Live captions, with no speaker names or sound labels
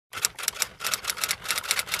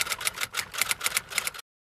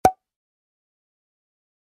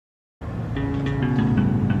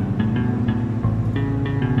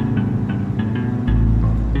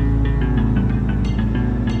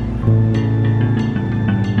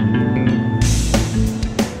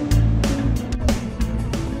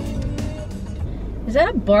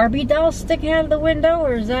Barbie doll sticking out of the window,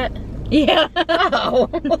 or is that? Yeah. Oh,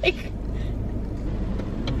 like.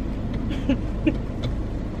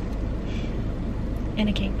 And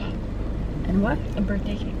a cake pop. And what? A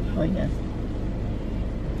birthday cake. Oh yes.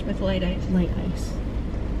 With light ice. Light ice.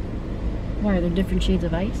 Why are there different shades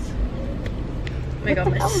of ice? Oh my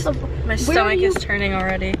god, my stomach is turning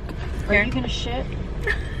already. Are you gonna shit?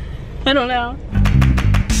 I don't know.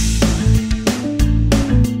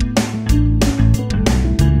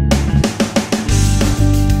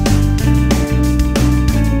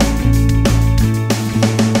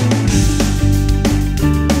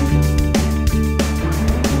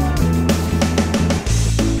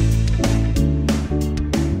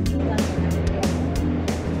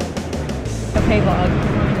 Okay, vlog.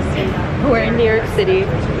 We're in New York City.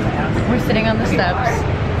 We're sitting on the steps.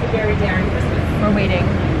 We're waiting.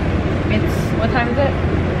 It's, what time is it?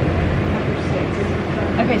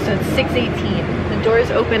 Okay, so it's 6:18. The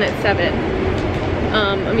doors open at 7.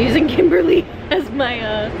 I'm using Kimberly as my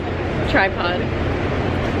tripod.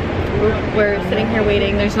 We're sitting here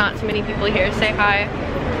waiting. There's not too many people here. Say hi.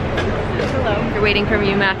 Hello. We're waiting for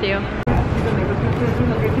you, Matthew.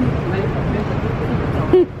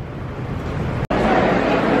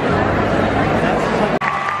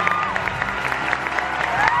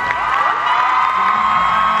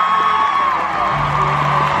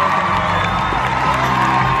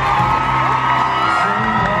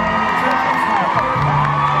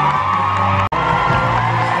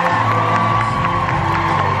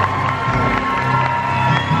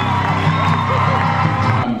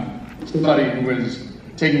 Somebody who was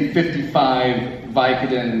taking 55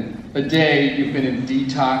 Vicodin a day. You've been in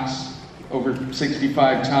detox over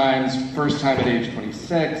 65 times, first time at age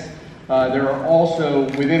 26. There are also,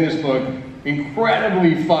 within this book,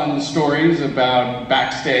 incredibly fun stories about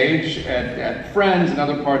backstage at Friends and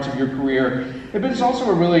other parts of your career. But it's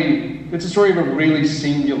also it's a story of a really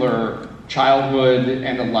singular childhood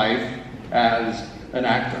and a life as an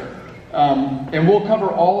actor. And we'll cover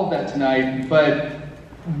all of that tonight, but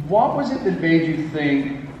what was it that made you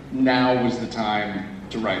think now was the time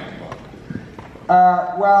to write the book?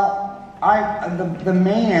 Well, the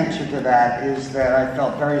main answer to that is that I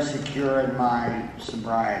felt very secure in my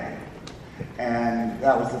sobriety. And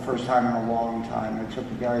that was the first time in a long time. It took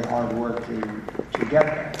very hard work to get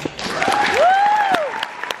there.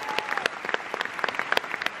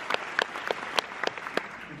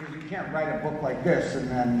 Because you can't write a book like this and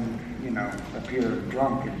then, appear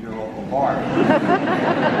drunk at your local bar.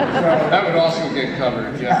 That would also get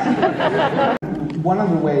covered, yeah. One of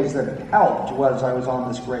the ways that it helped was I was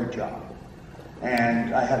on this great job.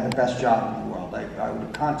 And I had the best job in the world. I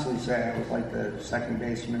would constantly say I was like the second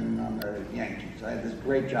baseman on the Yankees. I had this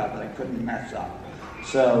great job that I couldn't mess up.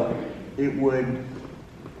 So it would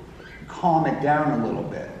calm it down a little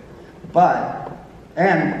bit.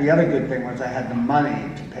 And the other good thing was I had the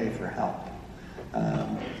money to pay for help.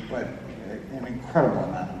 But an incredible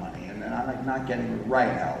amount of money. And I'm not getting the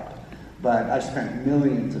right help. But I spent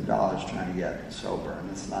millions of dollars trying to get sober, and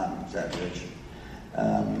it's not an exaggeration.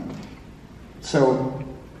 So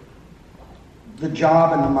the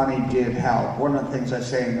job and the money did help. One of the things I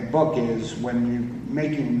say in the book is when you're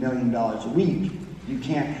making $1 million a week, you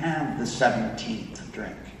can't have the 17th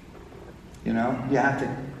drink. You have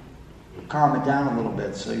to calm it down a little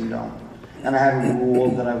bit so you don't. And I had a rule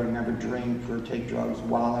that I would never drink or take drugs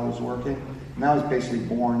while I was working. And that was basically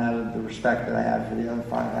born out of the respect that I had for the other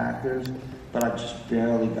 5 actors. But I just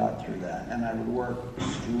barely got through that. And I would work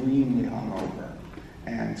extremely hungover.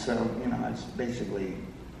 And so, I was basically,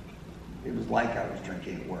 it was like I was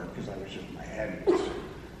drinking at work because I was just, my head was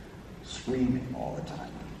screaming all the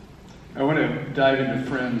time. I want to dive into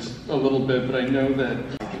Friends a little bit, but I know that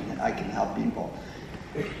I can help people.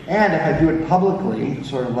 And if I do it publicly,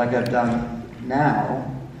 sort of like I've done now,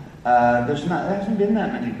 there hasn't been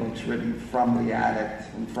that many books written from the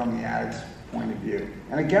addict and from the addict's point of view.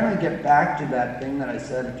 And again, I get back to that thing that I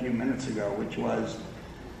said a few minutes ago, which was,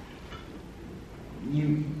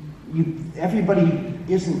 everybody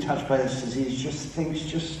who isn't touched by this disease just thinks,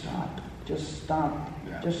 just stop,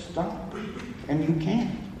 Yeah. just stop. And you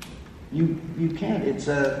can't. You can't. It's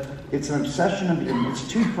an obsession of it's a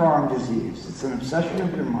two-pronged disease. It's an obsession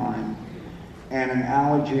of your mind and an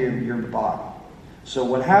allergy of your body. So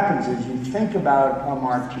what happens is you think about a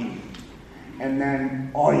martini, and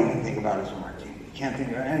then all you can think about is a martini. You can't think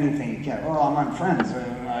about anything. You can't. Oh, I'm on Friends.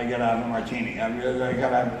 I gotta have a martini.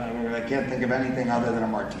 I can't think of anything other than a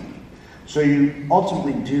martini. So you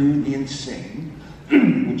ultimately do the insane,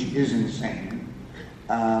 which is insane.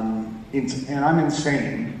 And I'm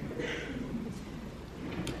insane.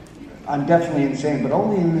 I'm definitely insane, but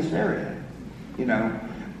only in this area.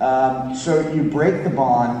 So you break the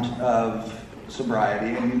bond of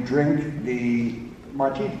sobriety and you drink the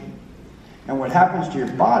martini. And what happens to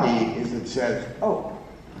your body is it says, oh,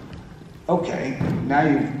 okay, now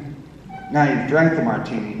you've drank the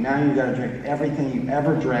martini. Now you've got to drink everything you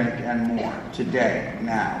ever drank and more today,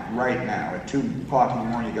 now, right now. At 2 o'clock in the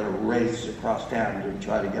morning, you got to race across town to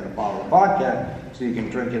try to get a bottle of vodka so you can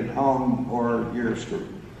drink it at home, or you're screwed.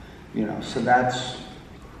 You know, so that's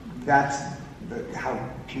how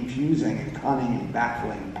confusing and cunning and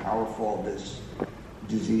baffling and powerful this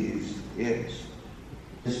disease is.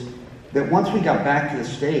 That once we got back to the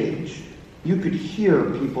stage, you could hear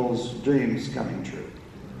people's dreams coming true.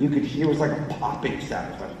 You could hear, it was like a popping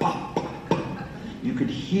sound. It was like pop, pop, pop. You could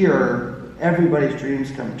hear everybody's dreams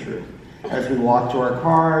come true. As we walked to our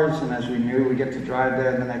cars, and as we knew we'd get to drive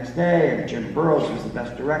there the next day, and Jim Burrows was the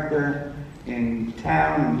best director in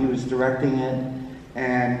town, and he was directing it,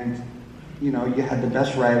 and you know, you had the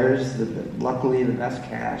best writers, luckily the best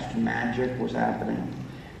cast, magic was happening.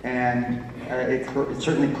 And it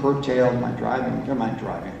certainly curtailed my drinking.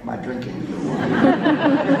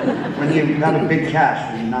 When you've got a big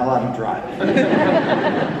cast, you're not allowed to drive.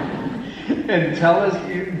 And tell us,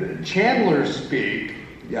 Chandler speak.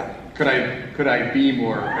 Yeah. Could I be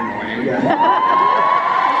more annoying? Yeah.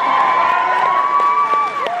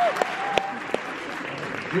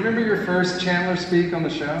 Do you remember your first Chandler speak on the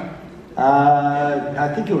show?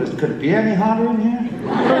 I think it was, could it be any hotter in here?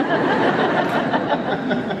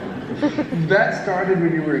 That started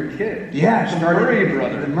when you were a kid. Yeah, it started.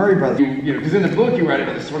 The Murray brothers. You know, because in the book you write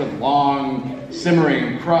about this sort of long,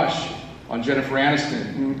 simmering crush on Jennifer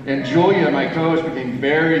Aniston. Mm-hmm. And Julia, my co-host, became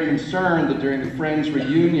very concerned that during the Friends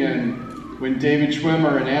reunion, when David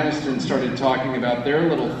Schwimmer and Aniston started talking about their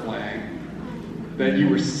little fling, that you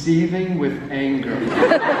were seething with anger.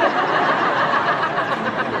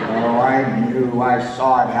 Oh, I knew. I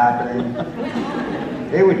saw it happening.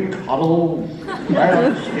 They would cuddle right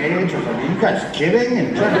on the stage. I was like, are you guys kidding?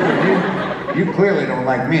 And you clearly don't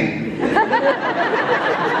like me.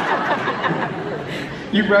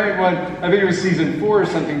 You write one, I think it was season 4 or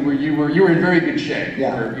something, where you were in very good shape.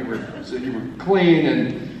 Yeah. You were clean,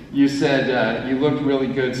 and you said you looked really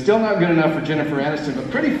good. Still not good enough for Jennifer Aniston,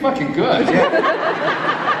 but pretty fucking good.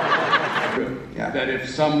 Yeah. That if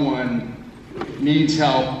someone needs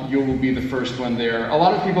help, you will be the first one there. A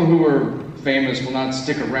lot of people who are famous will not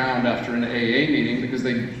stick around after an AA meeting because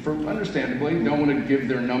they, understandably, don't want to give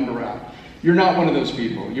their number out. You're not one of those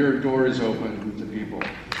people. Your door is open to people.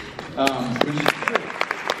 Which is true.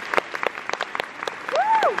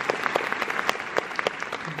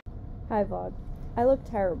 Hi vlog. I look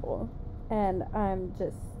terrible, and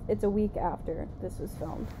it's a week after this was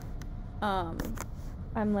filmed.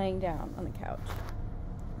 I'm laying down on the couch,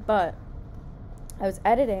 but I was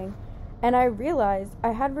editing, and I realized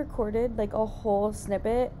I had recorded like a whole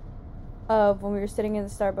snippet of when we were sitting in the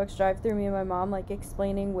Starbucks drive-thru, me and my mom, like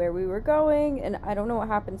explaining where we were going, and I don't know what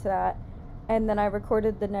happened to that. And then I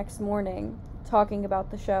recorded the next morning talking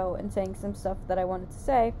about the show and saying some stuff that I wanted to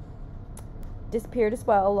say. Disappeared as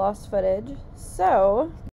well, lost footage.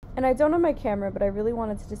 So, and I don't have my camera, but I really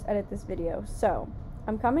wanted to just edit this video. So,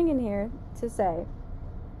 I'm coming in here to say,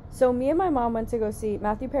 so me and my mom went to go see,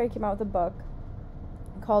 Matthew Perry came out with a book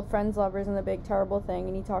called Friends, Lovers, and the Big Terrible Thing,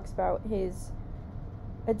 and he talks about his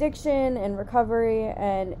addiction and recovery,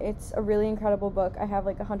 and it's a really incredible book. I have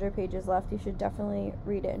like 100 pages left. You should definitely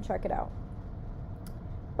read it and check it out.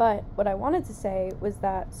 But what I wanted to say was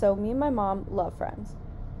that, so me and my mom love Friends.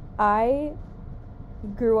 I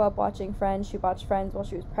grew up watching Friends. She watched Friends while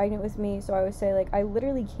she was pregnant with me, so I would say, like, I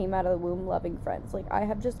literally came out of the womb loving Friends. Like, I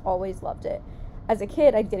have just always loved it. As a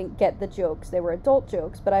kid, I didn't get the jokes. They were adult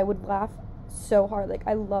jokes, but I would laugh so hard. Like,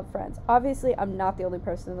 I love Friends. Obviously, I'm not the only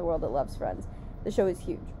person in the world that loves Friends. The show is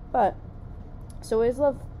huge. But, so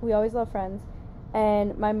we always love Friends.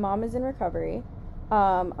 And my mom is in recovery.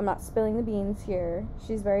 I'm not spilling the beans here.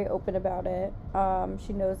 She's very open about it.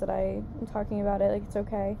 She knows that I am talking about it, like, it's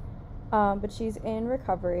okay. But she's in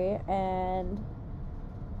recovery, and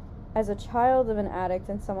as a child of an addict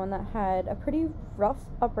and someone that had a pretty rough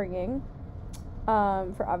upbringing,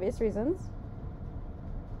 for obvious reasons,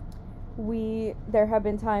 there have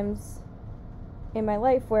been times in my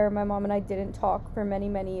life where my mom and I didn't talk for many,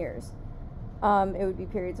 many years. It would be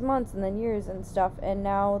periods of months and then years and stuff, and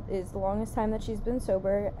now is the longest time that she's been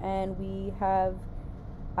sober, and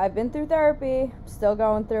I've been through therapy, still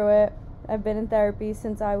going through it. I've been in therapy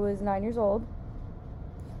since I was 9 years old.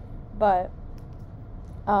 But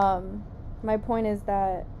my point is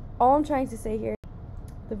that all I'm trying to say here,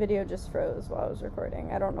 the video just froze while I was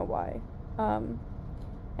recording. I don't know why.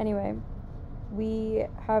 Anyway, we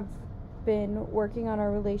have been working on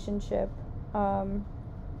our relationship, and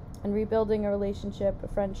rebuilding a relationship, a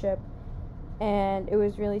friendship, and it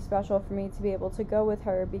was really special for me to be able to go with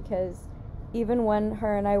her, because even when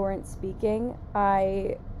her and I weren't speaking,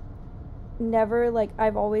 I never, like,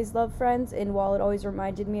 I've always loved Friends, and while it always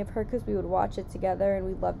reminded me of her because we would watch it together and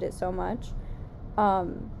we loved it so much,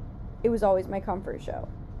 it was always my comfort show.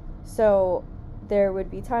 So there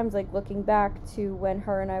would be times, like, looking back to when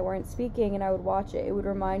her and I weren't speaking and I would watch it, it would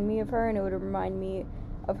remind me of her, and it would remind me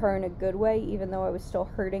of her in a good way, even though I was still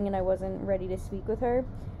hurting and I wasn't ready to speak with her.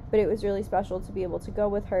 But it was really special to be able to go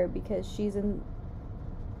with her, because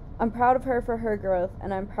I'm proud of her for her growth,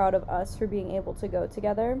 and I'm proud of us for being able to go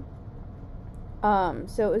together.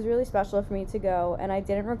 So it was really special for me to go, and I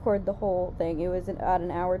didn't record the whole thing. It was at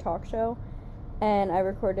an hour talk show, and I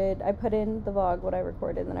put in the vlog what I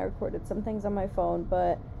recorded, and then I recorded some things on my phone,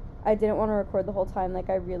 but I didn't want to record the whole time. Like,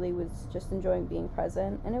 I really was just enjoying being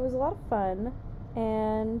present, and it was a lot of fun,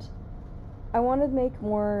 and I wanted to make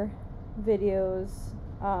more videos,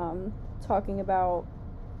 talking about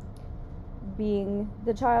being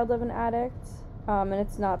the child of an addict, and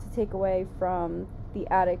it's not to take away from the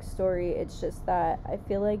addict story, it's just that I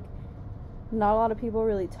feel like not a lot of people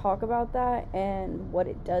really talk about that and what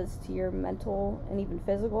it does to your mental and even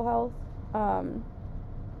physical health.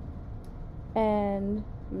 And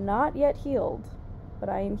I'm not yet healed, but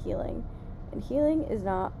I am healing, and healing is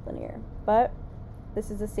not linear, but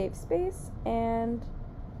this is a safe space, and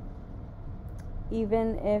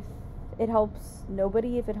even if it helps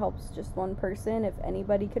nobody, if it helps just one person, if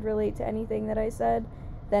anybody could relate to anything that I said,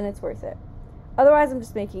 then it's worth it. Otherwise, I'm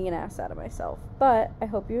just making an ass out of myself. But I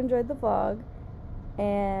hope you enjoyed the vlog,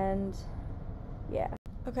 and yeah.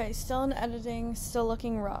 Okay, still in editing, still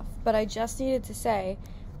looking rough, but I just needed to say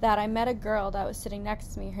that I met a girl that was sitting next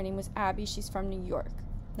to me. Her name was Abby. She's from New York.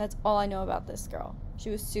 That's all I know about this girl. She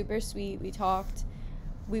was super sweet. We talked.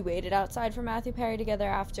 We waited outside for Matthew Perry together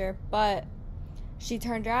after, but she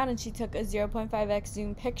turned around and she took a 0.5x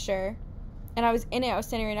zoom picture, and I was in it. I was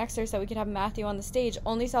standing right next to her so we could have Matthew on the stage.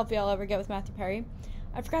 Only selfie I'll ever get with Matthew Perry.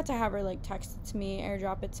 I forgot to have her, like, text it to me,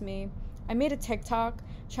 airdrop it to me. I made a TikTok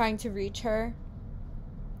trying to reach her.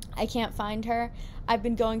 I can't find her. I've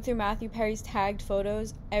been going through Matthew Perry's tagged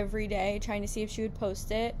photos every day trying to see if she would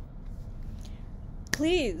post it.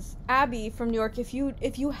 Please, Abby from New York, if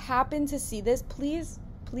you happen to see this, please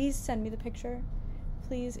send me the picture.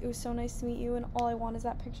 Please, it was so nice to meet you, and all I want is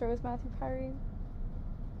that picture with Matthew Perry.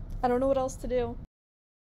 I don't know what else to do.